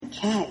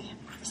Okay,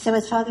 so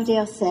as Father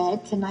Dale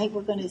said, tonight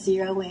we're going to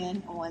zero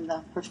in on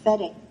the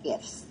prophetic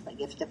gifts, the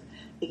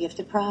gift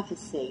of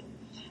prophecy,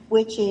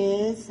 which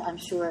is, I'm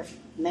sure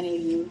many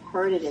of you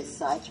heard it as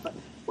such, but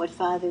what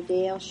Father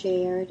Dale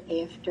shared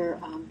after,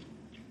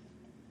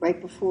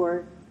 right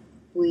before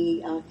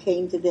we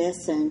came to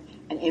this and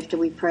after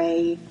we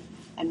prayed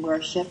and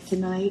worshiped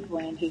tonight,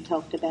 when he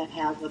talked about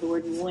how the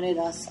Lord wanted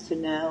us to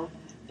know.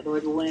 The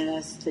Lord wanted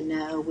us to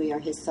know we are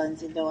His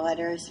sons and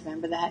daughters.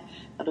 Remember that?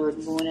 The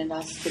Lord wanted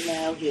us to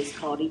know He has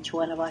called each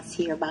one of us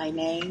here by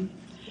name.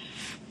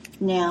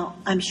 Now,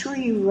 I'm sure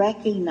you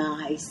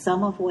recognize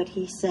some of what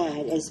he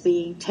said as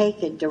being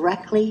taken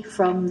directly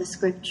from the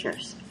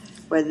Scriptures,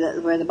 where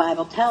the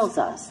Bible tells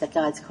us that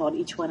God's called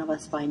each one of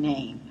us by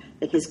name,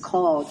 that He's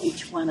called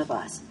each one of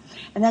us.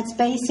 And that's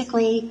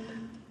basically,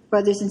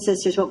 brothers and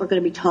sisters, what we're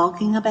going to be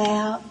talking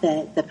about,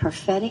 that the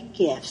prophetic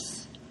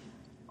gifts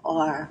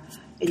are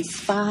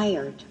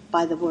inspired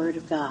by the Word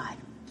of God.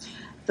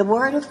 The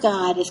Word of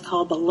God is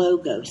called the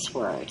Logos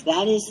Word.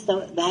 That is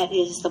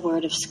the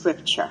Word of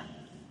Scripture.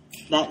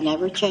 That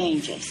never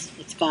changes.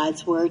 It's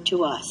God's Word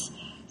to us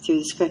through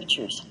the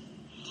Scriptures.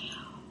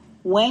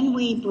 When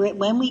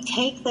we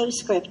take those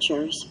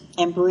Scriptures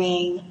and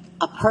bring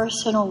a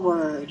personal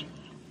word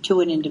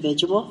to an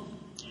individual,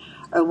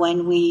 or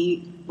when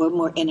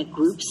we're in a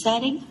group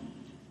setting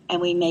and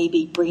we may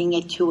be bringing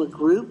it to a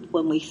group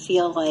when we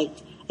feel like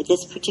at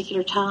this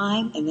particular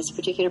time, in this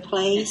particular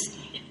place,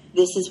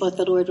 this is what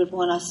the Lord would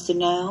want us to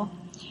know.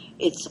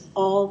 It's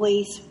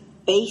always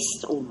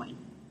based on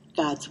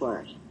God's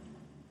Word.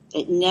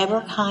 It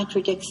never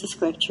contradicts the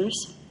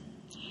Scriptures.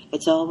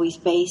 It's always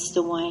based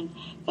on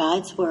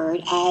God's Word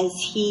as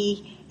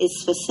He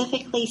is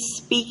specifically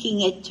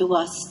speaking it to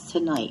us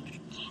tonight.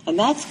 And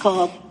that's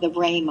called the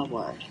Rhema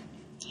Word.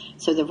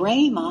 So the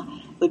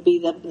Rhema would be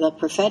the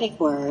prophetic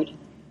word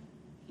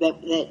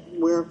that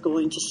we're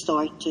going to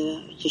start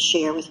to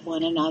share with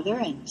one another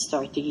and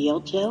start to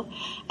yield to.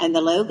 And the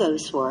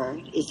Logos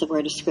Word is the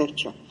word of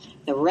Scripture.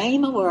 The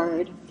Rhema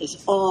Word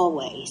is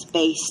always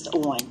based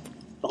on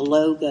the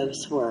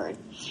Logos Word.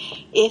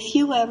 If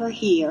you ever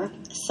hear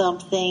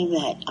something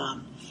that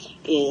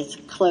is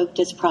cloaked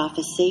as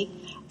prophecy,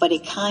 but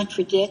it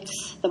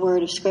contradicts the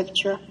word of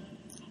Scripture,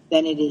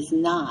 then it is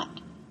not.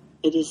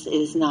 It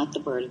is not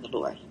the word of the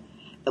Lord.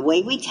 The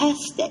way we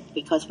test it,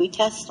 because we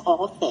test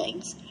all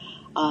things,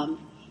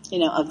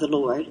 of the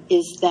Lord,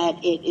 is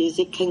that is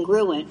it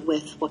congruent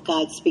with what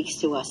God speaks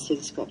to us through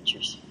the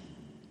Scriptures.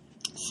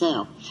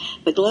 So,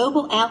 the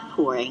global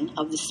outpouring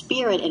of the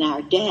Spirit in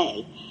our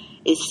day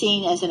is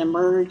seen as an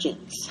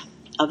emergence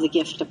of the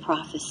gift of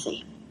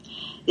prophecy.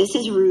 This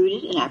is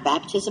rooted in our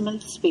baptism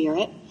of the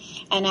Spirit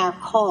and our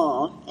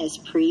call as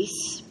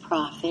priests,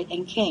 prophet,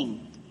 and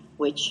king,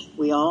 which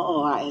we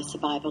all are, as the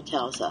Bible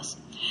tells us.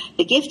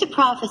 The gift of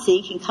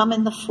prophecy can come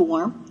in the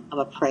form of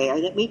a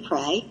prayer that we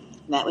pray.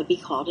 That would be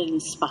called an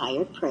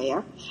inspired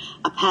prayer.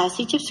 A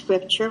passage of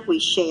Scripture we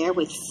share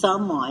with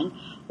someone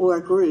or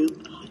a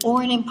group,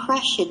 or an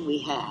impression we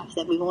have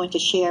that we want to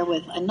share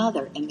with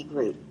another in the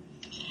group.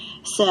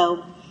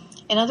 So,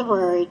 in other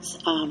words,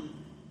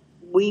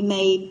 we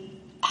may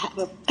have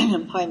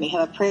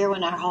a prayer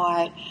in our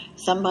heart.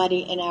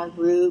 Somebody in our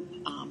group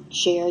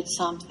shared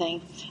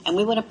something, and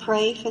we want to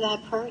pray for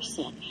that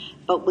person.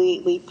 But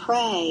we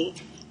pray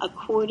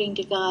according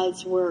to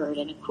God's Word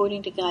and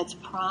according to God's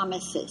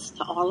promises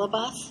to all of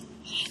us.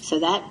 So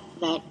that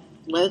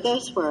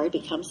Logos Word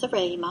becomes the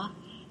Rhema,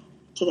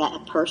 to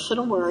that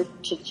personal word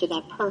to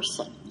that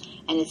person.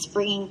 And it's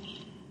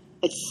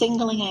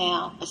singling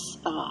out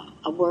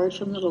a word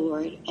from the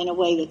Lord in a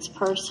way that's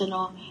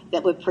personal,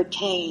 that would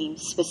pertain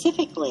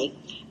specifically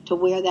to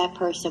where that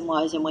person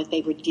was and what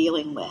they were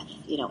dealing with,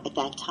 at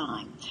that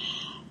time.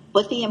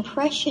 What the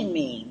impression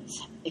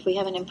means, if we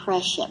have an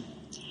impression,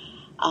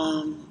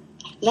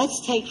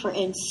 let's take, for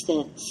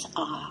instance,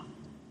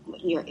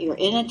 you're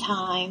in a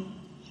time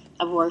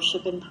of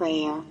worship and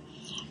prayer,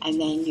 and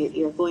then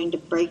you're going to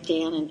break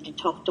down and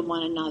talk to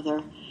one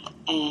another,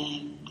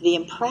 and the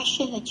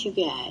impression that you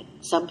get,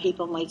 some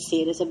people might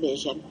see it as a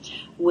vision,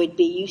 would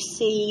be you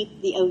see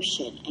the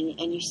ocean,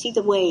 and you see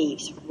the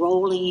waves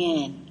rolling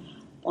in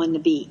on the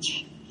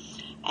beach,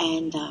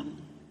 and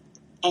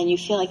you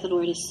feel like the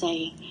Lord is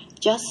saying,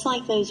 just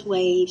like those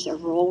waves are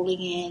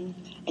rolling in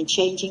and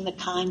changing the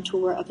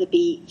contour of the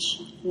beach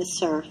and the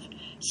surf,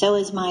 so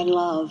is my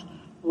love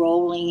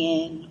rolling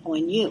in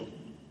on you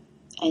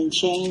and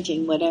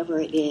changing whatever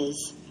it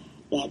is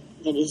that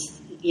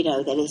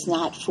is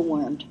not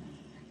formed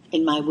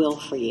in my will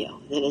for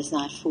you, that is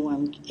not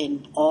formed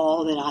in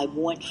all that I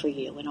want for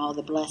you and all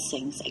the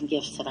blessings and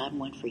gifts that I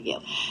want for you.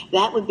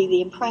 That would be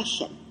the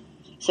impression.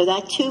 So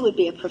that too would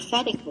be a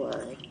prophetic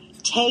word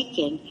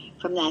taken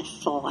from that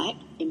thought,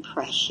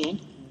 impression,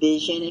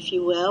 vision, if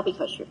you will,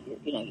 because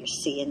you're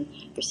seeing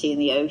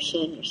the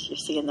ocean, you're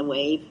seeing the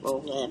wave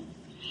roll in.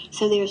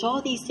 So there's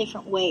all these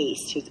different ways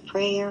through the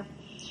prayer,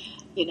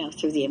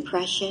 through the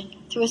impression,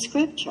 through a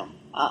scripture.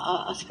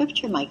 A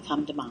scripture might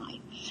come to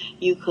mind.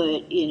 You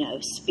could,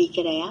 speak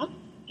it out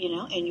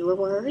in your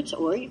words,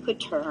 or you could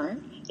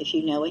turn. If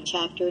you know a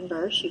chapter and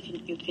verse,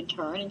 you can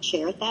turn and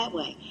share it that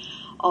way.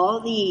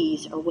 All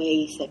these are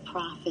ways that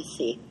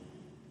prophecy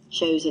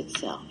shows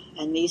itself,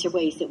 and these are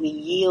ways that we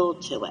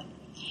yield to it.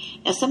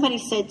 Now, somebody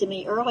said to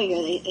me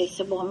earlier, they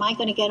said, well, am I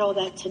going to get all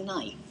that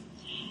tonight?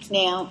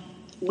 Now,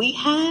 we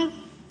have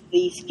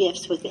these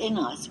gifts within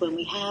us when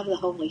we have the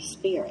Holy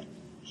Spirit.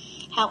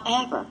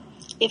 However,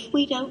 if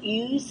we don't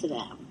use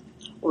them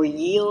or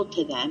yield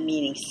to them,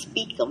 meaning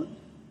speak them,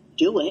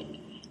 do it,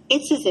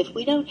 it's as if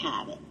we don't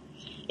have it.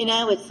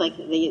 It's like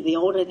the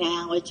old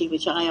analogy,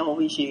 which I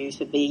always use,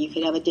 would be you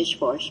could have a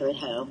dishwasher at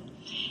home,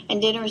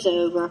 and dinner's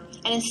over,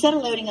 and instead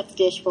of loading up the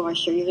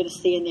dishwasher, you're going to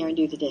stand there and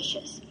do the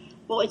dishes.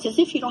 Well, it's as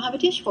if you don't have a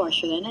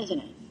dishwasher then, isn't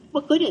it?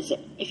 What good is it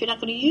if you're not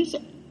going to use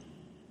it?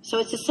 So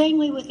it's the same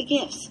way with the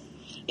gifts.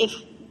 If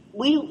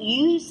we don't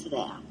use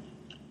them,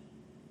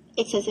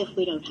 it's as if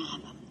we don't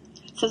have them.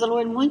 So the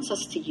Lord wants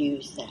us to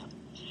use them.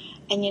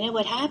 And you know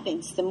what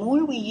happens? The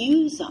more we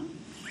use them,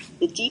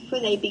 the deeper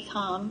they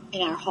become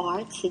in our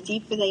hearts, the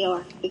deeper they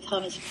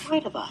become as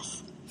part of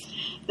us.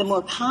 The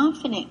more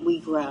confident we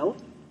grow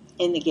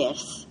in the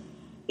gifts,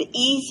 the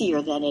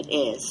easier then it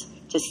is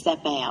to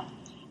step out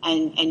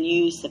and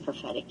use the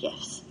prophetic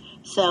gifts.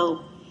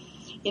 So,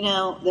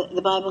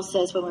 the Bible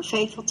says when we're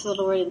faithful to the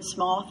Lord in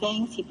small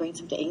things, He brings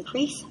them to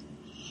increase.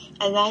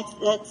 And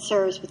that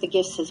serves with the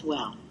gifts as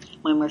well.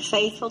 When we're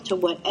faithful to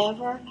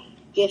whatever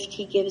gift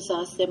He gives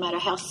us, no matter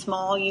how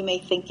small you may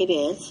think it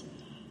is,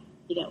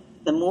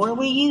 the more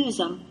we use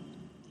them,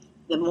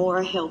 the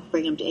more He'll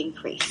bring them to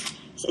increase.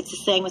 It's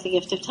the same with the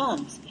gift of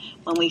tongues.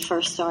 When we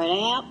first start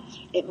out,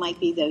 it might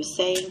be those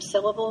same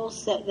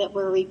syllables that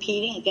we're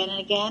repeating again and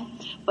again.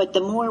 But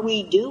the more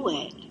we do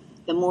it,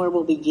 the more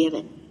we'll be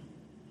given.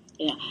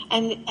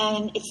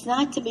 And it's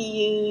not to be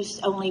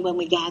used only when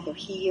we gather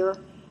here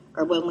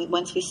or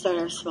once we start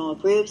our small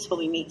groups, when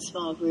we meet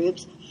small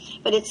groups.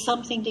 But it's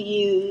something to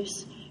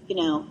use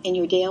in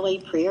your daily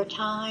prayer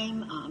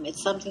time.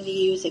 It's something to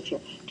use if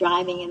you're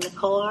driving in the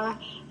car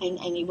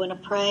and you want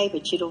to pray,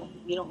 but you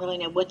don't really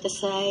know what to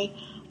say.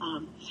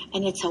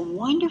 And it's a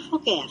wonderful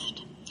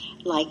gift,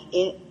 like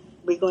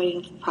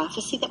regarding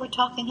prophecy that we're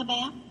talking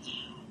about.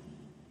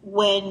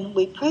 When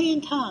we pray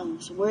in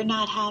tongues, we're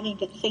not having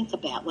to think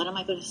about, what am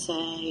I going to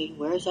say?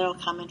 Where is it all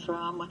coming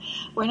from?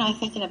 We're not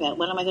thinking about,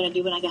 what am I going to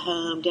do when I get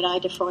home? Did I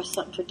defrost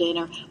something for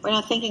dinner? We're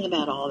not thinking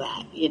about all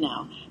that,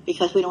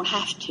 because we don't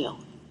have to.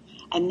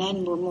 And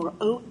then we're more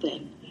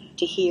open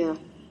to hear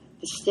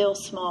the still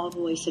small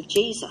voice of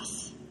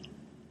Jesus,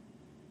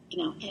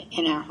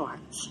 in our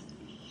hearts.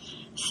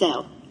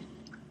 So,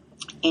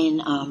 in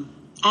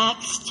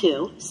Acts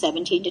 2,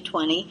 17 to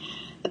 20,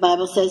 the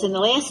Bible says, in the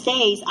last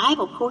days I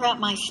will pour out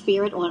my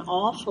Spirit on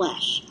all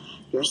flesh.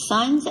 Your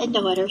sons and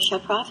daughters shall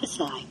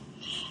prophesy.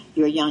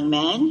 Your young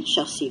men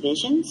shall see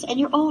visions, and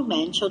your old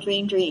men shall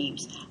dream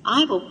dreams.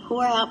 I will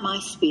pour out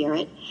my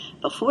Spirit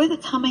before the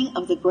coming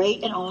of the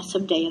great and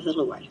awesome day of the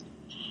Lord.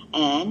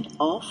 And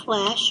all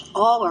flesh,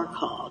 all are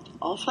called.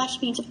 All flesh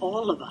means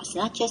all of us,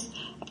 not just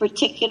a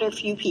particular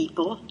few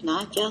people,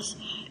 not just,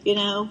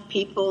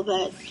 people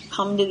that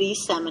come to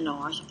these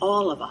seminars.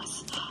 All of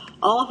us.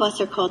 All of us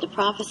are called to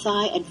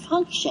prophesy and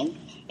function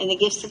in the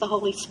gifts of the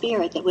Holy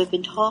Spirit that we've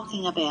been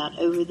talking about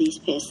over these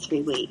past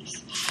 3 weeks.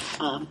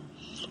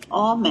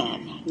 All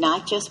men,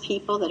 not just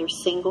people that are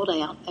singled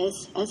out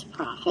as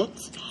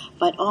prophets,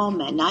 but all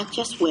men, not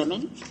just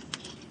women,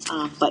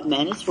 but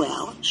men as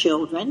well,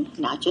 children,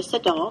 not just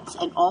adults,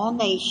 and all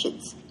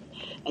nations.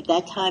 At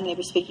that time, they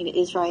were speaking to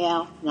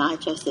Israel, not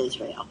just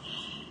Israel.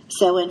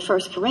 So in 1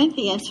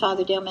 Corinthians,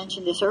 Father Dale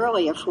mentioned this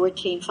earlier,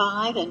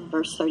 14:5 and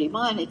verse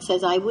 31, it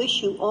says, I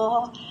wish you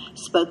all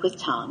spoke with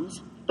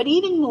tongues, but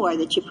even more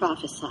that you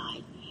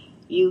prophesied.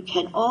 You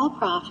can all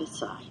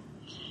prophesy.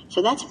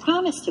 So that's a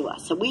promise to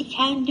us. So we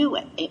can do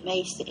it. It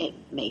may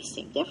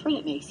seem different.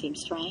 It may seem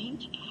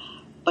strange.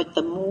 But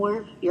the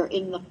more you're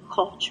in the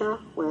culture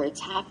where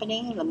it's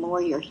happening, the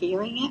more you're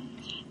hearing it,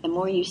 the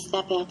more you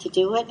step out to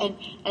do it. And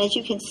as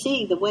you can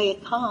see, the way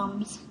it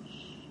comes,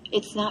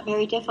 it's not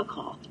very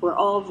difficult. We're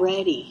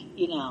already,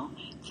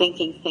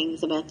 thinking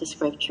things about the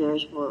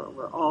scriptures.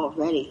 We're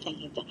already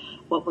thinking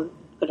what we're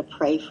going to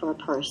pray for a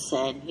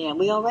person.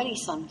 We already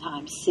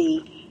sometimes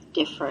see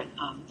different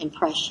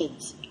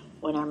impressions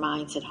in our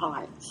minds and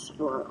hearts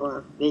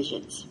or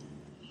visions.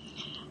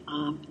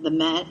 The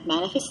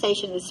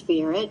manifestation of the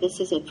Spirit, this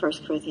is in 1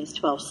 Corinthians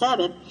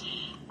 12:7,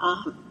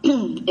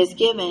 is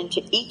given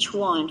to each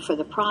one for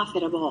the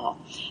profit of all.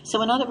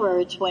 So in other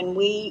words, when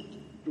we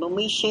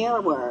share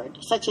a word,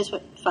 such as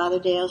what Father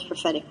Dale's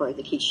prophetic word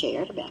that he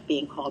shared about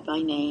being called by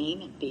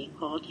name and being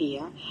called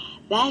here,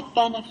 that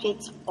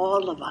benefits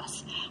all of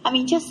us. I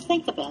mean, just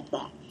think about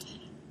that.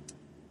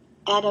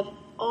 Out of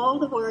all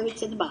the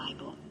words in the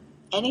Bible,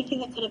 anything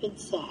that could have been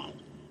said,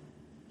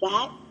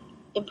 that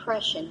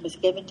impression was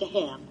given to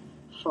him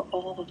for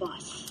all of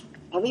us.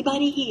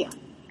 Everybody here.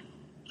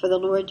 For the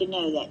Lord to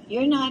know that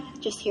you're not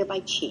just here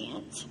by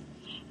chance.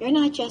 You're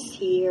not just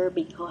here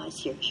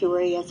because you're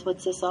curious,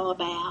 what's this all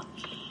about?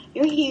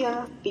 You're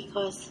here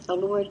because the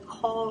Lord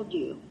called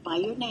you by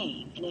your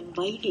name and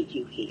invited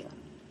you here.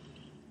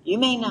 You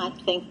may not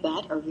think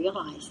that or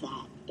realize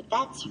that, but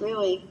that's where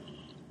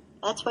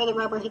the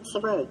rubber hits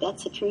the road.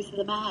 That's the truth of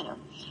the matter.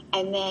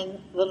 And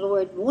then the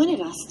Lord wanted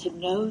us to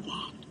know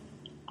that.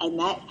 And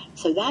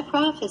so that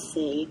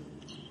prophecy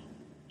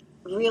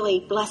really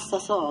blessed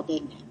us all,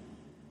 didn't it?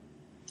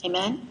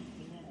 Amen?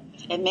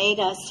 It made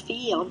us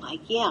feel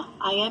like, yeah,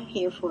 I am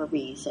here for a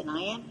reason.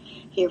 I am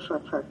here for a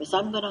purpose.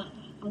 I'm gonna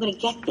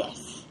get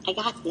this. I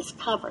got this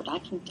covered. I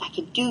can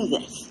do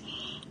this.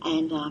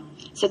 And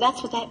so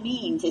that's what that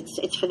means.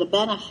 It's for the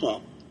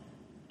benefit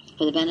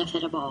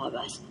of all of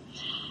us.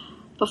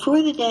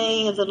 Before the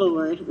day of the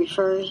Lord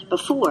refers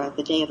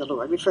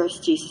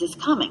to Jesus'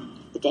 coming.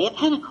 The day of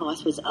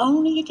Pentecost was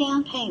only a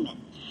down payment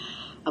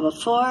of a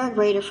far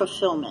greater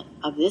fulfillment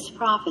of this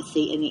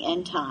prophecy in the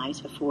end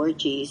times before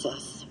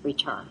Jesus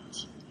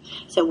returns.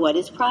 So what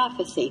is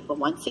prophecy? Well,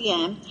 once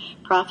again,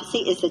 prophecy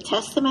is the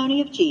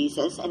testimony of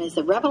Jesus and is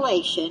the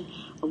revelation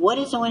of what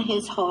is on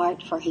his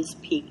heart for his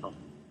people.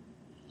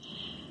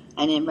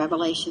 And in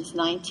Revelations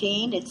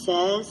 19, it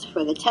says,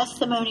 for the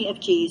testimony of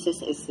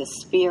Jesus is the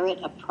spirit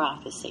of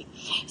prophecy.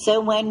 So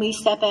when we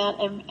step out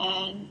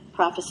and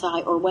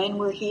prophesy, or when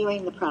we're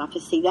hearing the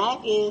prophecy,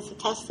 that is a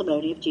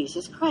testimony of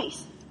Jesus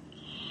Christ.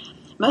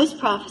 Most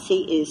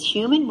prophecy is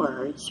human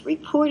words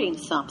reporting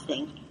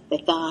something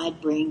that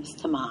God brings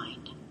to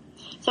mind.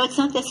 So it's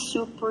not this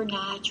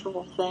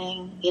supernatural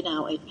thing,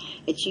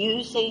 it's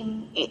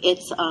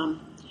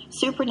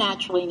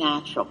supernaturally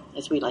natural,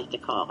 as we like to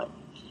call it.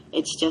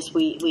 It's just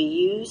we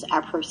use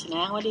our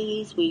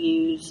personalities, we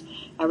use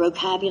our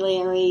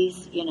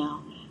vocabularies,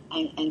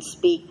 and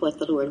speak what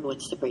the Lord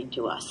wants to bring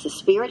to us. The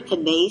Spirit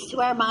conveys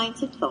to our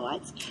minds and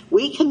thoughts.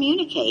 We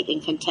communicate in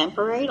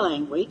contemporary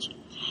language.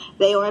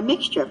 They are a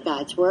mixture of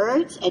God's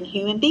words and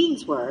human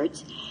beings'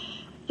 words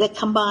that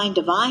combine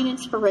divine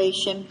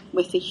inspiration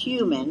with the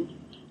human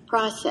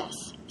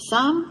process.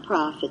 Some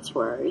prophets'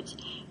 words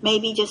may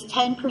be just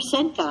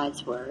 10%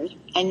 God's word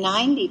and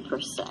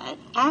 90%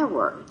 our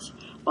words,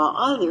 while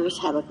others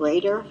have a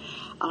greater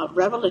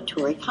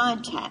revelatory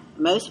content.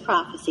 Most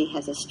prophecy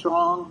has a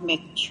strong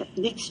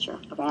mixture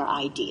of our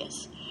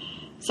ideas.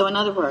 So in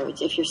other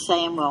words, if you're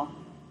saying, well,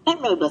 that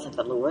really wasn't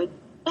the Lord,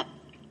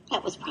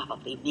 that was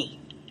probably me.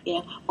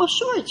 Well,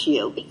 sure it's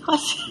you,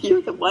 because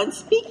you're the one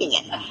speaking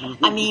it.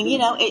 I mean,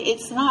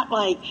 it's not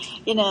like,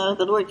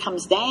 the Lord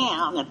comes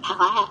down and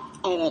pounces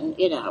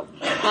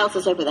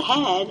over the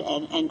head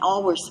and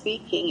all we're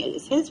speaking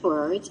is his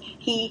words.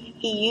 He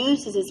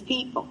uses his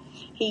people.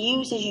 He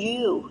uses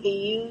you.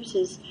 He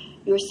uses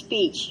your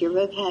speech, your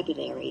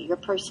vocabulary, your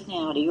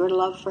personality, your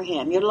love for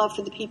him, your love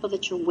for the people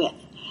that you're with.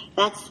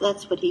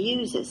 That's what he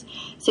uses.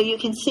 So you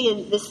can see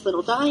in this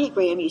little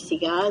diagram, you see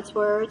God's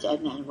words,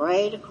 and then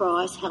right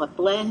across how it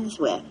blends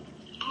with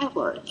our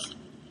words.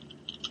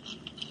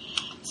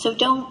 So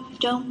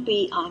don't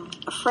be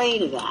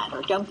afraid of that,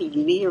 or don't be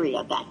leery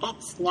of that.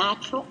 That's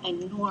natural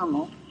and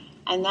normal,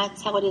 and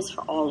that's how it is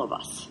for all of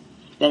us.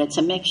 That it's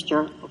a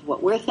mixture of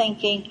what we're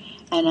thinking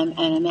and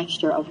a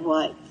mixture of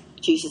what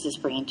Jesus is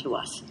bringing to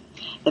us.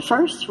 The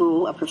first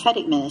rule of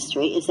prophetic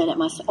ministry is that it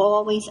must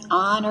always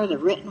honor the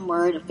written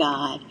word of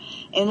God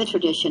in the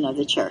tradition of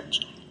the church.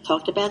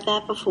 Talked about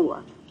that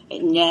before.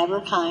 It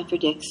never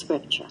contradicts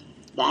Scripture.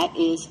 That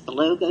is the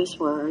Logos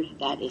word.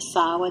 That is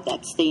solid.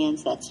 That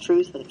stands. That's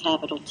truth with a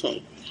capital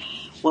T.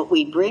 What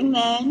we bring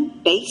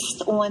then,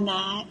 based on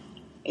that,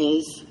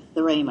 is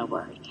the Rhema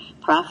word.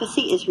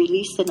 Prophecy is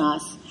released in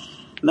us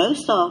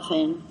most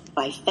often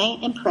by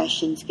faint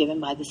impressions given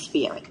by the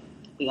Spirit.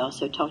 We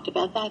also talked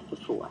about that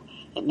before.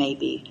 It may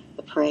be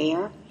the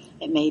prayer.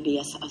 It may be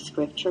a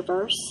scripture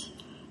verse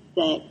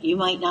that you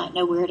might not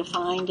know where to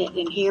find it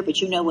in here, but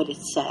you know what it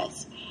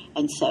says.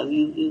 And so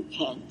you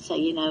can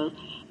say,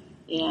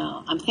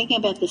 I'm thinking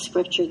about the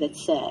scripture that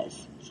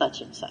says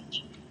such and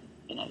such,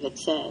 that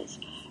says,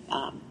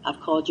 I've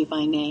called you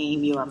by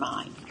name, you are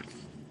mine,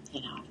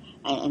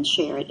 and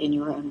share it in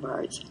your own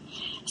words.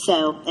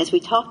 So as we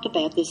talked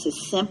about, this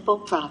is simple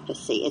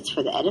prophecy. It's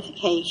for the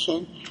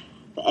edification,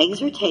 the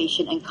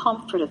exhortation, and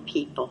comfort of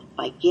people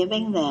by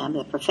giving them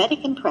the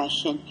prophetic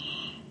impression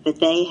that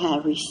they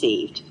have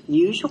received.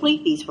 Usually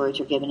these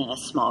words are given in a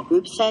small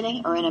group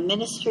setting or in a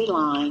ministry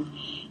line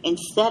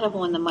instead of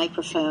on the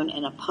microphone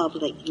in a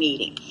public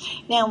meeting.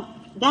 Now,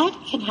 that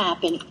can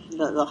happen,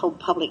 the whole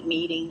public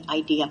meeting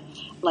idea,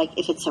 like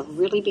if it's a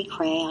really big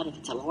crowd, if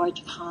it's a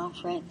large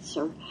conference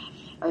or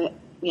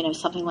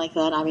something like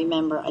that. I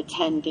remember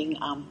attending,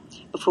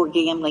 before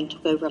gambling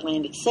took over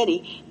Atlantic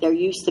City, there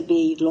used to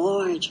be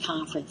large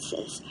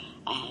conferences,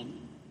 and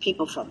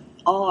people from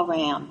all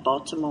around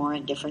Baltimore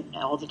and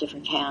all the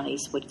different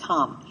counties would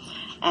come.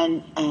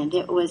 And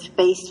it was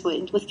based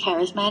with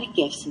charismatic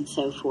gifts and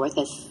so forth,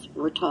 as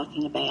we're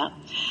talking about.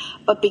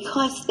 But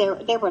because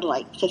there were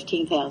like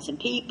 15,000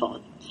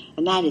 people,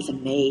 and that is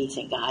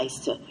amazing, guys,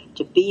 to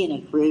be in a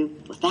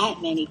group with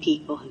that many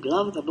people who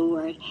love the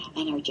Lord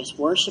and are just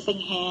worshiping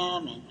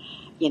him and,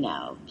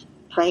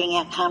 praying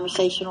out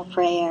conversational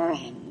prayer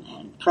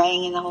and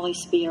praying in the Holy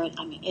Spirit.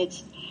 I mean,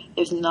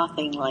 there's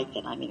nothing like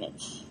it. I mean,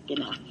 it's,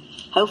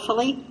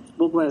 hopefully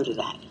we'll grow to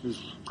that.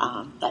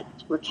 But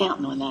we're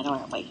counting on that,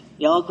 aren't we?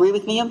 You all agree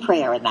with me on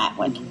prayer in that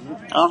one?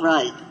 Mm-hmm.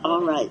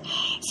 All right.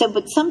 So,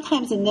 but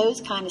sometimes in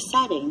those kind of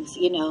settings,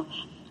 in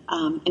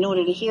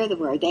order to hear the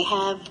word, they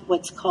have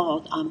what's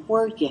called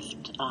word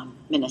gift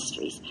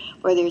ministries,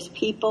 where there's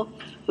people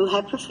who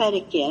have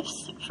prophetic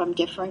gifts from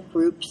different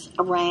groups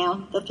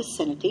around the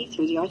vicinity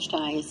through the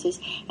Archdiocese,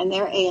 and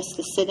they're asked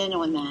to sit in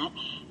on that.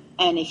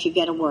 And if you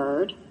get a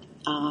word,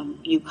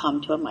 you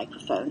come to a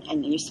microphone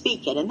and you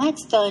speak it. And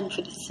that's done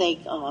for the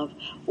sake of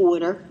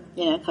order,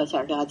 because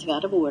our God's a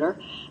God of order.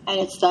 And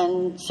it's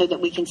done so that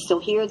we can still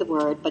hear the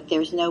word, but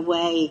there's no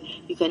way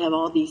you could have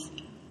all these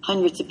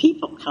hundreds of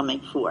people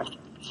coming forth.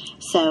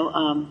 So,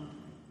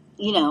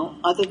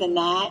 other than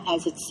that,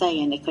 as it's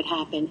saying, it could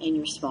happen in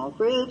your small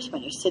groups,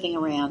 when you're sitting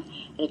around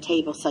at a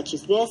table such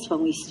as this,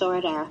 when we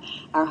start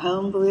our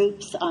home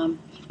groups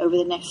over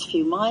the next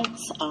few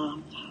months,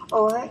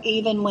 or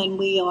even when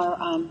we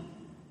are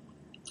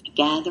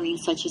gathering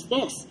such as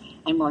this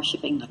and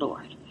worshiping the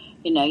Lord.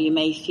 You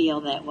may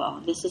feel that,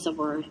 well, this is a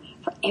word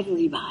for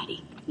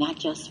everybody, not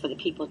just for the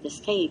people at this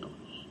table.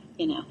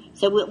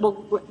 So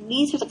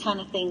these are the kind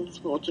of things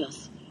we'll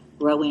just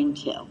grow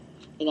into.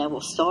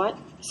 We'll start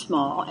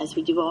small, as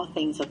we do all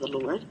things of the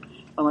Lord.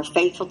 When we're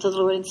faithful to the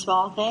Lord in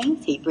small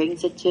things, He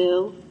brings it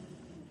to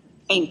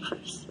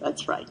increase.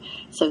 That's right.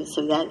 So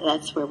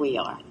that's where we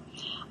are.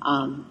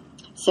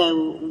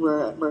 So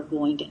we're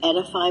going to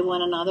edify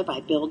one another by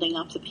building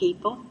up the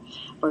people.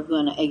 We're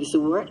going to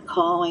exhort,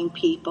 calling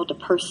people to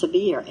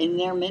persevere in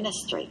their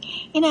ministry.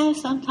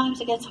 Sometimes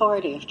it gets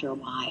hard after a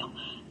while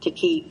to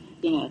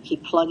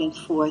keep plugging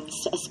forth,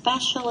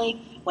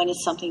 especially when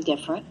it's something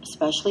different,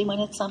 especially when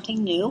it's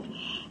something new,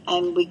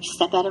 and we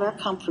step out of our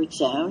comfort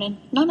zone, and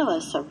none of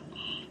us are,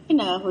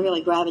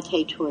 really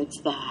gravitate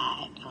towards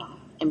that,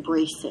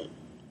 embrace it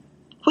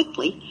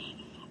quickly.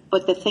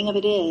 But the thing of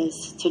it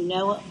is to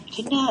know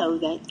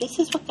that this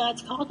is what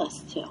God's called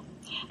us to.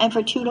 And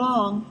for too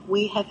long,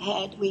 we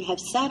have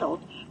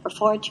settled for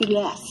far too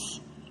less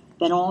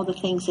than all the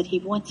things that He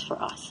wants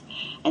for us.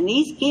 And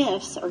these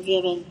gifts are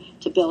given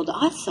to build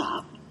us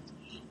up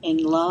in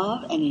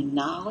love and in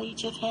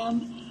knowledge of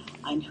Him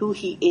and who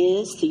He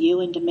is to you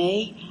and to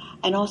me,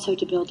 and also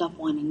to build up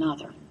one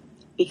another.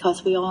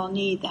 Because we all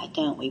need that,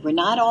 don't we? We're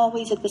not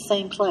always at the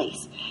same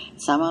place.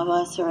 Some of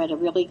us are at a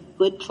really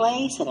good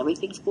place and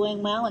everything's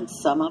going well, and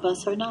some of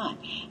us are not.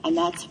 And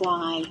that's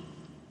why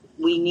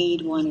we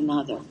need one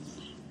another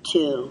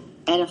to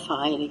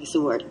edify and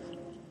exhort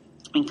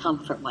and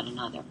comfort one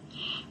another.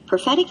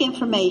 Prophetic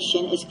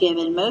information is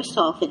given most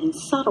often in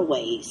subtle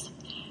ways.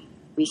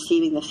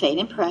 Receiving the faint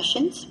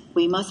impressions,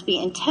 we must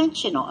be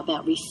intentional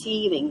about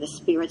receiving the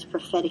Spirit's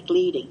prophetic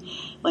leading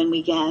when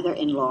we gather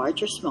in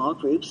large or small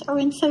groups or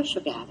in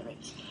social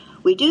gatherings.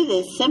 We do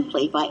this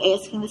simply by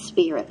asking the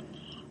Spirit,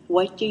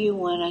 what do you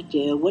want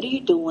to do? What are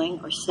you doing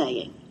or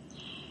saying?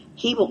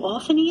 He will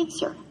often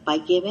answer by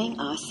giving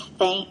us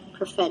faint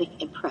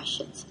prophetic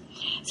impressions.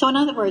 So in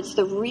other words,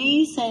 the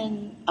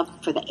reason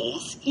for the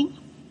asking,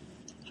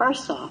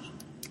 first off,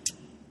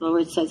 the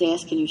Lord says,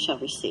 ask and you shall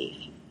receive,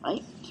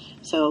 right?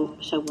 So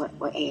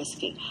we're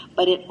asking.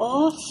 But it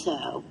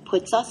also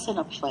puts us in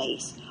a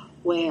place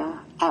where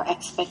our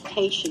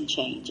expectation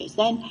changes.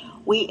 Then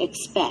we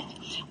expect.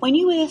 When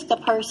you ask a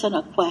person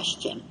a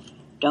question,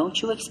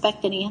 don't you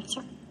expect an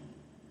answer?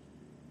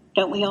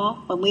 Don't we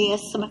all? When we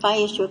ask them, if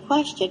I asked you a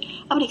question,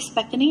 I would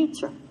expect an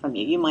answer from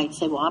you. You might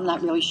say, well, I'm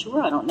not really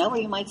sure. I don't know. Or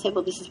you might say,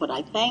 well, this is what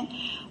I think.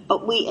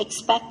 But we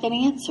expect an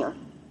answer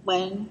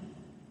when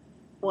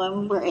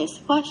we're asked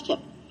a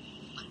question.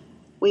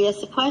 We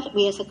ask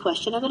a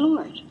question of the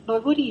Lord.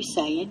 Lord, what are you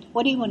saying?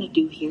 What do you want to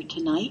do here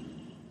tonight?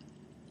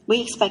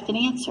 We expect an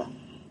answer.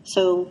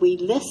 So we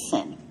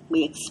listen.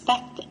 We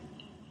expect it.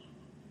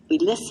 We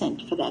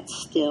listen for that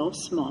still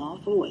small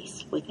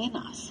voice within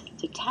us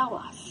to tell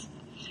us.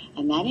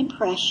 And that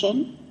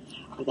impression,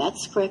 or that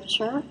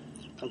scripture,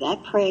 or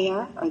that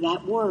prayer, or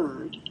that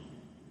word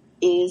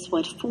is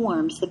what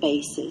forms the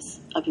basis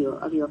of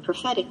your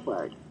prophetic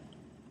word.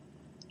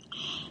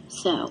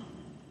 So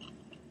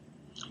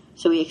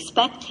we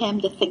expect Him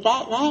to think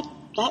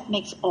that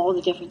makes all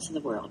the difference in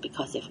the world,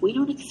 because if we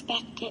don't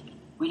expect it,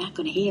 we're not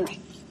going to hear it.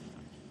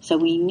 So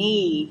we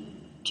need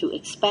to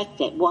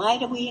expect it. Why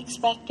do we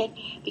expect it?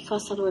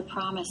 Because the Lord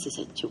promises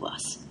it to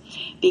us.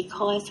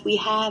 Because we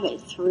have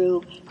it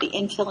through the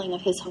infilling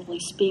of His Holy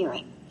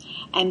Spirit.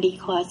 And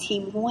because He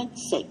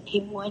wants it. He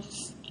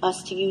wants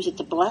us to use it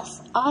to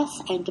bless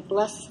us and to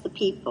bless the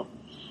people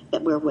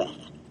that we're with.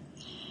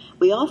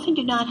 We often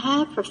do not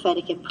have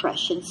prophetic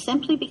impressions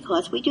simply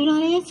because we do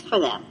not ask for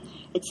them.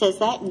 It says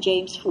that in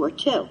James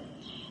 4:2.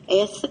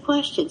 Ask the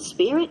question,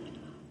 Spirit,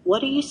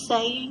 what are you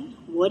saying?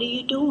 What are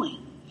you doing?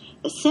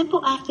 The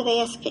simple act of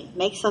asking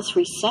makes us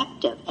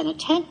receptive and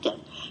attentive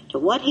to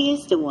what He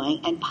is doing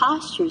and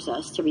postures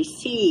us to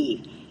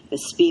receive the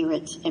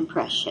Spirit's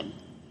impression.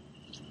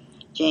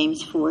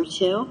 James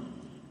 4:2.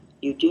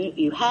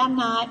 You have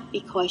not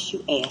because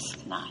you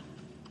ask not.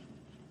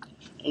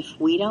 if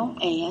we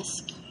don't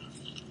ask,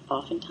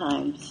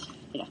 oftentimes,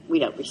 we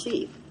don't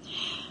receive.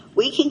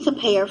 We can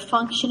compare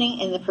functioning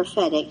in the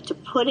prophetic to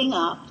putting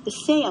up the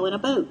sail in a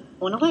boat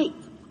on a lake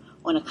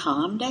on a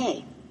calm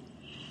day.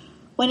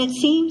 When it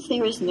seems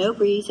there is no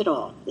breeze at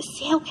all, the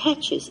sail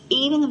catches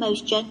even the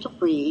most gentle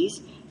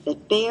breeze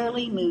that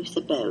barely moves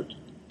the boat.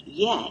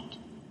 Yet,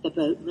 the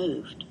boat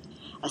moved.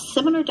 A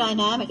similar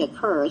dynamic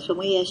occurs when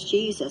we ask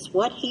Jesus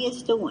what he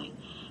is doing.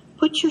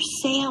 Put your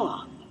sail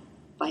up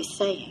by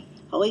saying,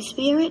 Holy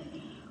Spirit,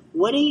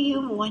 what do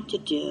you want to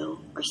do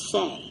or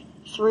say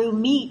through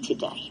me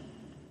today?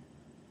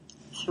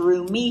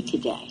 Through me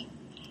today.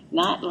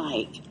 Not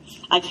like,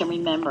 I can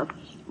remember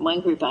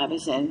one group I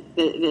was in,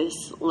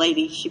 this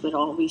lady, she would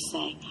always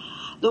say,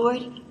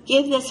 Lord,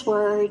 give this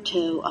word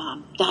to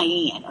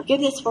Diane, or give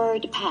this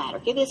word to Pat, or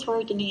give this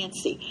word to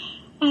Nancy.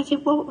 And I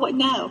said, well,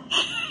 no,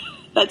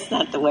 that's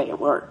not the way it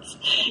works.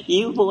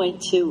 You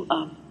want to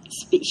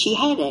speak. She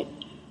had it,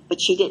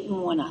 but she didn't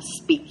want to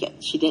speak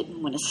it. She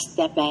didn't want to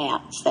step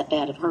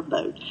out of her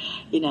boat,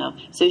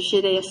 So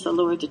she'd ask the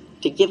Lord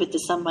to give it to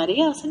somebody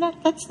else, and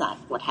that's not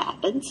what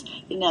happens.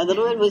 The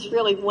Lord was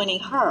really wanting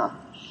her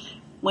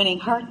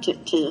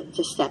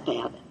to step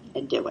out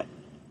and do it.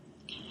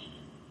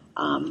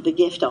 The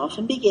gift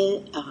often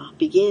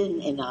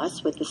begin in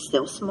us with a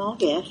still small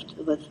gift,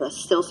 with a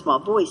still small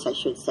voice, I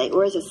should say,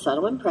 or as a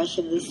subtle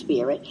impression of the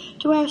Spirit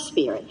to our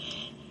spirit.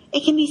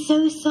 It can be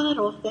so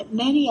subtle that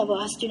many of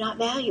us do not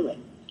value it.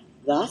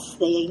 Thus,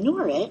 they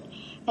ignore it,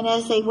 and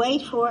as they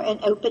wait for an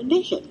open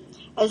vision,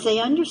 as they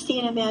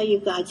understand and value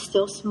God's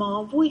still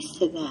small voice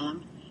to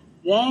them,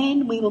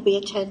 then we will be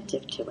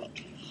attentive to it.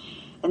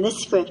 And this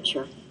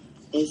scripture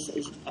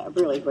is a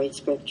really great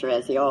scripture,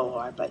 as they all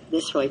are, but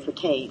this really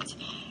pertains.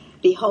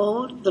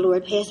 Behold, the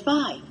Lord passed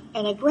by,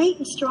 and a great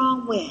and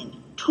strong wind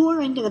tore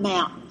into the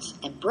mountains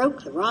and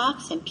broke the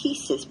rocks in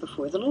pieces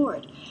before the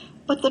Lord.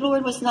 But the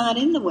Lord was not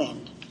in the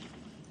wind.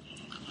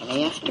 And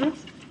after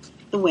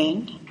the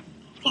wind,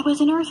 there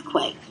was an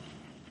earthquake.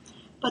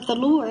 But the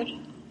Lord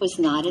was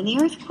not in the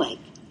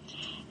earthquake.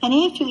 And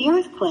after the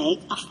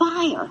earthquake, a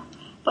fire.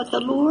 But the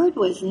Lord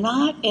was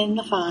not in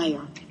the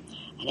fire.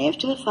 And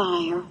after the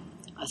fire,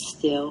 a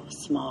still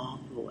small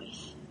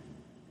voice,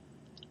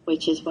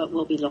 which is what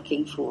we'll be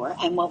looking for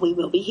and what we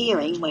will be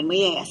hearing when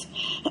we ask.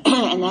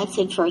 And that's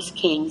in 1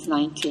 Kings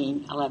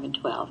 19, 11,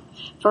 12.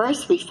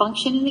 First, we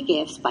function in the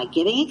gifts by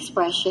giving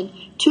expression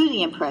to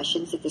the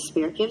impressions that the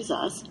Spirit gives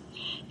us.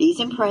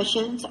 These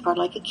impressions are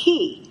like a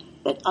key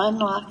that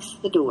unlocks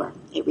the door.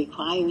 It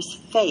requires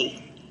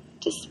faith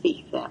to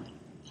speak them.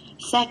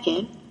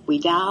 Second, we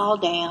dial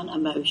down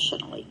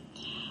emotionally,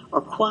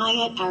 or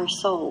quiet our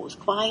souls,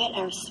 quiet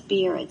our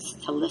spirits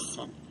to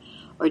listen,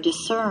 or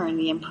discern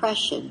the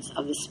impressions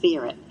of the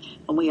Spirit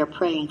when we are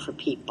praying for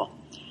people.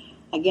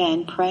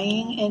 Again,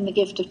 praying in the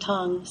gift of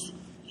tongues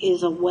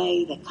is a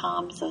way that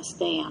calms us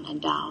down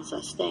and dials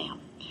us down.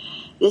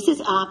 This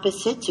is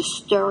opposite to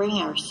stirring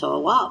our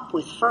soul up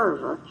with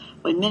fervor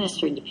when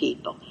ministering to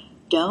people.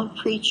 Don't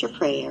preach your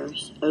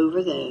prayers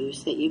over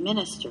those that you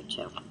minister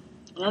to.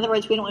 In other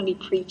words, we don't want to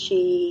be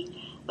preachy.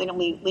 We don't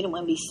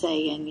want to be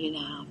saying,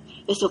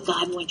 this is what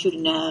God wants you to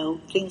know,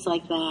 things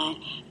like that.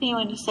 You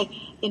want to say,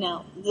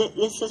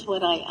 this is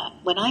what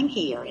I'm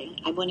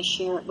hearing. I want to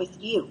share it with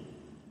you.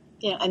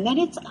 And then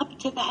it's up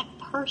to that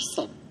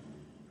person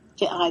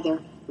to either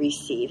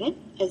receive it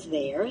as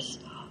theirs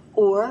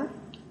or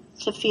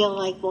to feel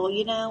like, well,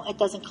 it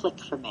doesn't click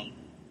for me.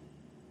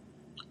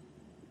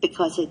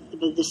 Because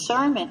the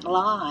discernment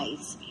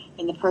lies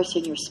in the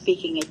person you're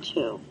speaking it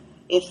to.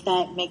 If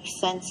that makes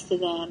sense to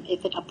them,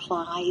 if it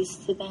applies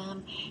to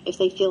them, if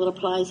they feel it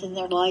applies in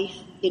their life,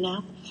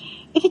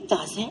 If it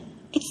doesn't,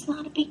 it's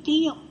not a big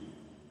deal.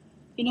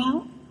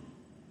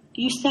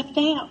 You stepped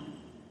out.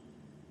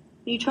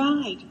 You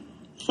tried.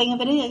 The thing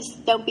of it is,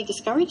 don't be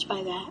discouraged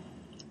by that,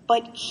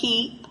 but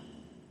keep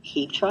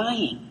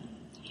trying.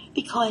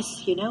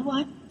 Because, you know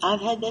what?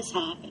 I've had this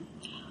happen.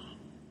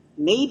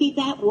 Maybe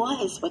that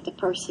was what the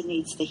person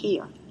needs to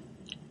hear,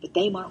 but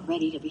they weren't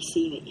ready to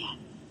receive it yet.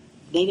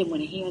 They didn't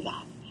want to hear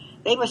that.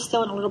 They were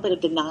still in a little bit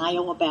of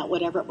denial about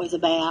whatever it was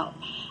about,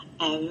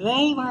 and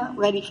they weren't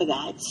ready for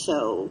that.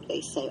 So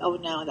they say, oh,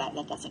 no, that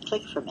doesn't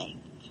click for me.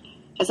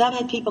 Because I've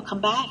had people come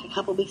back a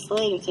couple weeks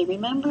later and say,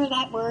 remember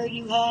that word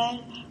you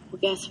had? Well,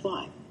 guess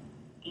what?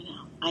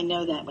 I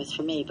know that was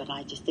for me, but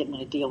I just didn't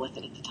want to deal with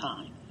it at the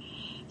time.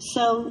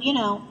 So,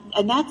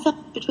 and that's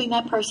up between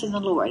that person and the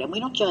Lord, and we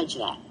don't judge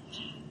that.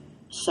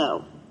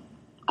 So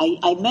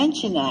I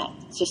mention that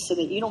just so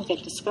that you don't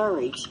get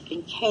discouraged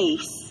in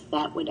case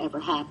that would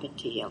ever happen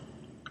to you.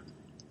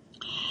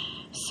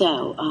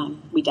 So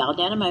we dial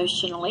down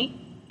emotionally.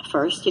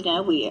 First,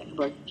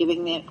 we're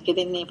giving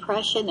the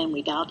impression, and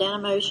we dial down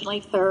emotionally.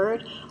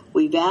 Third,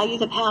 we value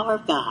the power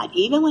of God,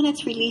 even when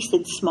it's released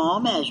in small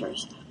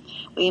measures.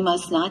 We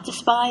must not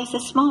despise the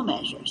small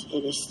measures.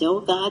 It is still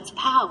God's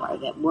power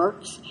that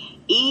works,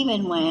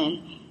 even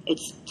when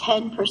it's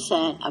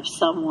 10% of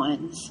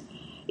someone's.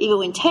 even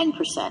when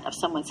 10% of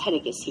someone's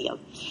headache is healed.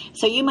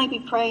 So you might be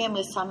praying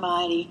with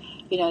somebody,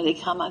 they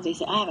come up, they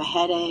say, I have a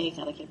headache,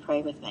 I'd like you to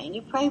pray with me. And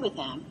you pray with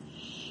them.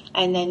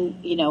 And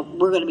then,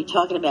 we're going to be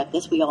talking about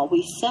this. We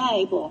always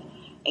say, well,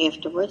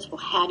 afterwards, well,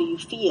 how do you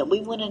feel?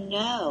 We want to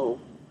know,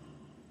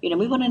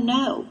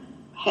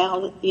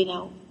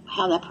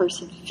 how that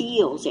person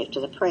feels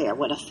after the prayer,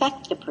 what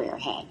effect the prayer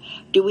had.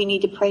 Do we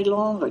need to pray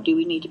longer? Do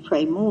we need to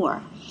pray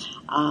more?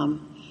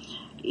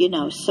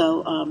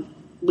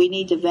 We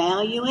need to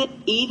value it,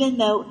 even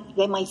though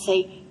they might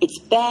say it's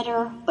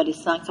better, but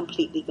it's not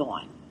completely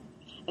gone.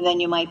 And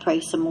then you might pray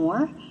some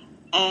more,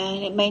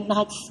 and it may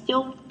not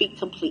still be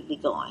completely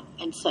gone.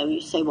 And so you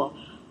say, well,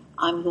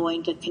 I'm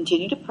going to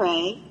continue to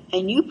pray,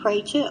 and you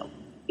pray too,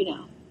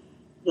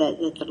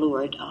 that the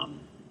Lord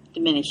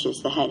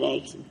diminishes the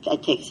headaches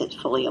and takes it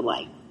fully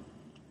away.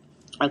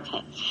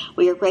 Okay.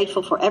 We are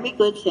grateful for every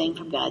good thing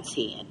from God's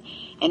hand.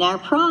 In our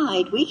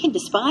pride, we can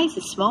despise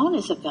the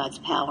smallness of God's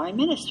power and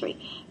ministry.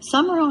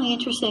 Some are only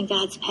interested in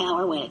God's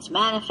power when it's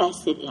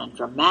manifested in a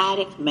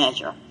dramatic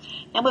measure.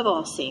 And we've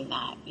all seen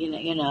that.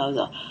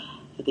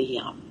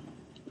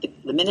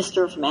 The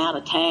minister from out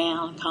of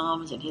town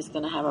comes and he's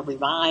going to have a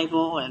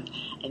revival, and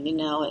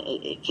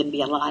it can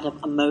be a lot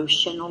of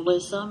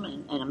emotionalism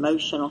and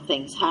emotional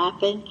things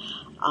happen.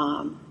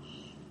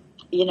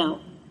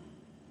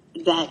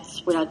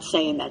 We're not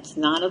saying that's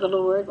not of the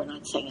Lord. We're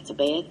not saying it's a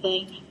bad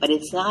thing, but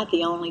it's not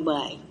the only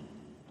way.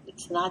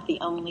 It's not the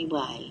only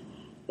way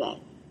that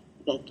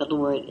the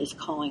Lord is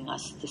calling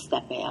us to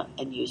step out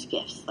and use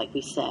gifts. Like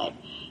we said,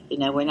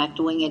 we're not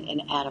doing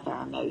it out of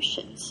our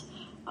emotions,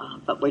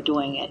 but we're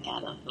doing it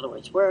out of the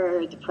Lord's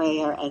word, the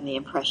prayer, and the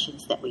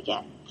impressions that we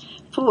get.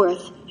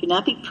 Fourth, do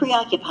not be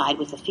preoccupied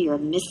with the fear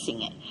of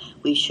missing it.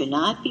 We should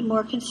be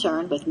more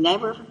concerned with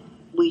never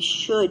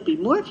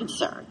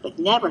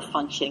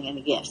functioning in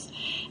the gifts.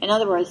 In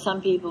other words,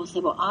 some people say,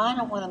 well, I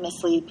don't want to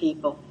mislead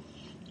people.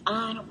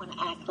 I don't want to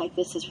act like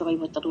this is really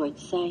what the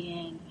Lord's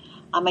saying.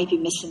 I might be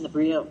missing the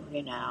real,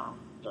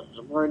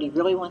 the word he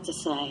really wants to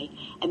say,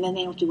 and then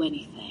they don't do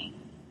anything,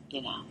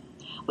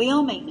 We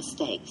all make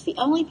mistakes. The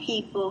only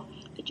people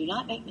that do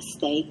not make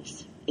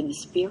mistakes in the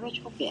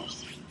spiritual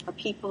gifts are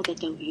people that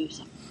don't use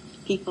them.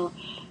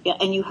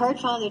 And you heard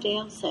Father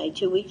Dale say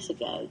 2 weeks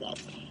ago that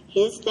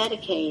he's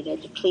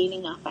dedicated to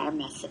cleaning up our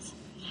messes.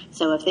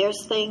 So if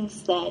there's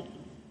things that,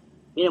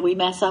 we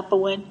mess up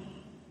on,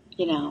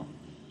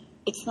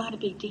 it's not a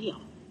big deal.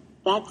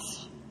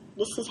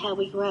 This is how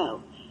we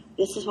grow.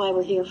 This is why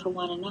we're here for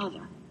one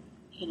another.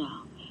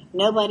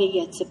 Nobody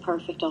gets it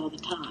perfect all the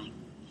time.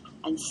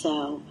 And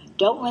so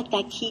don't let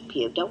that keep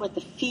you. Don't let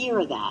the fear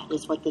of that,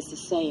 is what this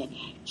is saying,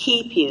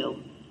 keep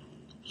you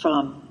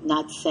from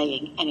not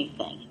saying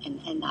anything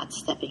and not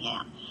stepping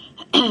out.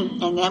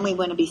 And then we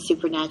want to be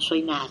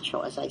supernaturally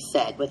natural, as I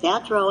said,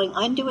 without drawing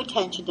undue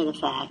attention to the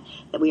fact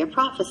that we are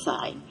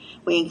prophesying.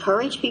 We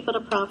encourage people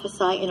to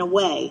prophesy in a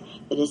way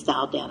that is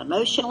dialed down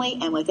emotionally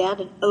and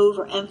without an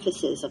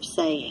overemphasis of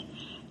saying,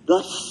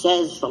 thus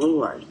says the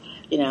Lord,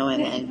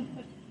 I'm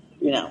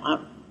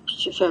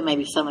sure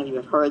maybe some of you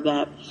have heard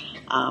that,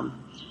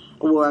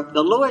 or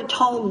the Lord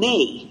told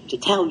me to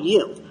tell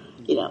you,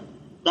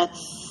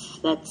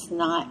 that's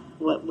not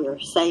what we're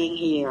saying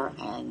here,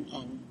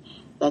 and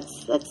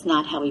that's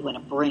not how we want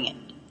to bring it,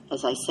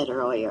 as I said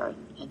earlier,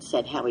 and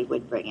said how we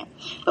would bring it.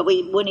 But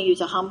we want to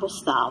use a humble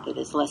style that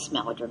is less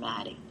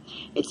melodramatic.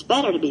 It's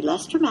better to be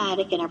less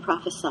dramatic in our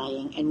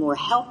prophesying and more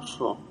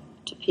helpful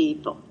to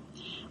people.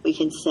 We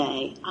can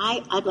say,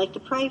 I'd like to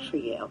pray for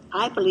you.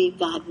 I believe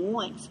God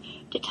wants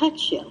to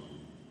touch you.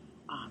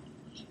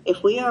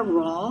 If we are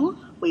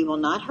wrong, we will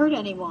not hurt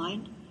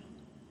anyone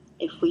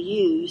if we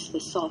use the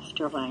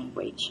softer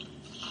language.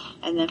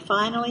 And then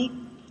finally,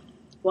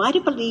 why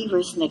do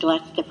believers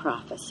neglect to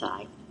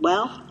prophesy?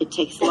 Well, it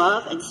takes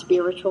love and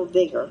spiritual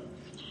vigor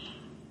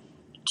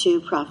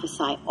to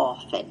prophesy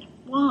often.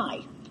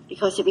 Why?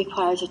 Because it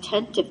requires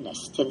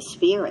attentiveness to the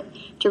Spirit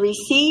to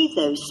receive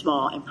those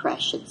small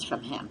impressions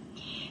from Him.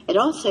 It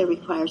also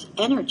requires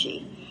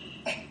energy,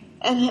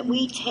 and that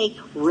we take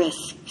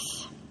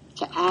risks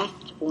to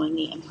act on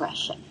the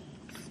impression.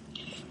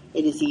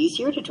 It is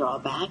easier to draw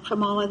back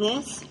from all of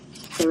this.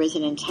 There is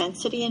an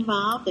intensity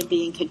involved in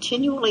being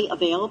continually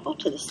available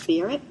to the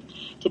Spirit.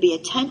 To be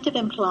attentive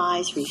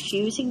implies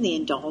refusing the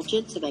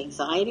indulgence of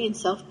anxiety and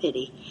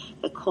self-pity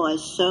that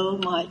cause so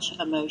much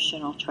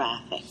emotional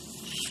traffic.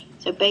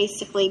 So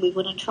basically, we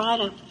want to try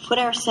to put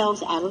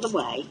ourselves out of the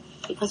way,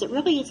 because it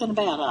really isn't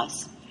about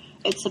us.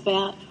 It's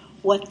about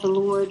what the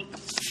Lord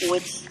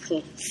wants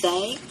to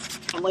say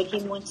and what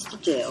He wants to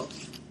do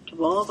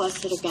to all of us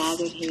that are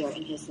gathered here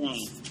in His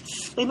name.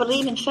 We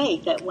believe in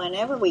faith that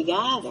whenever we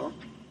gather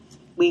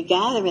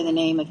in the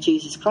name of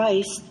Jesus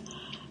Christ,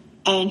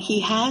 and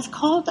He has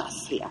called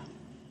us here.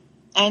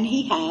 And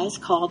He has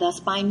called us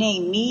by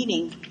name,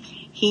 meaning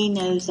He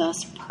knows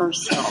us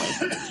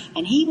personally.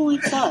 And He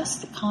wants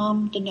us to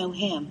come to know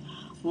Him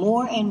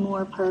more and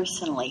more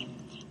personally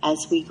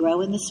as we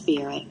grow in the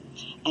Spirit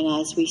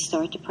and as we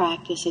start to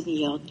practice and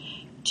yield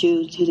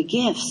to the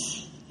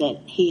gifts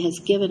that He has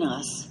given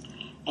us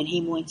and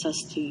He wants us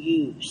to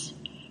use.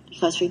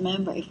 Because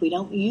remember, if we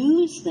don't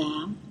use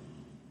them,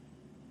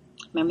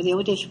 remember the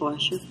old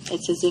dishwasher,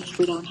 it's as if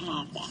we don't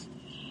have them.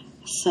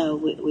 So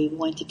we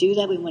want to do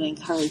that. We want to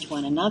encourage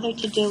one another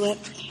to do it.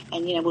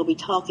 And, we'll be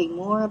talking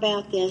more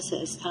about this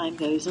as time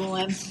goes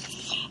on.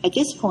 At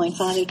this point,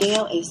 Father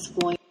Dale is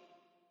going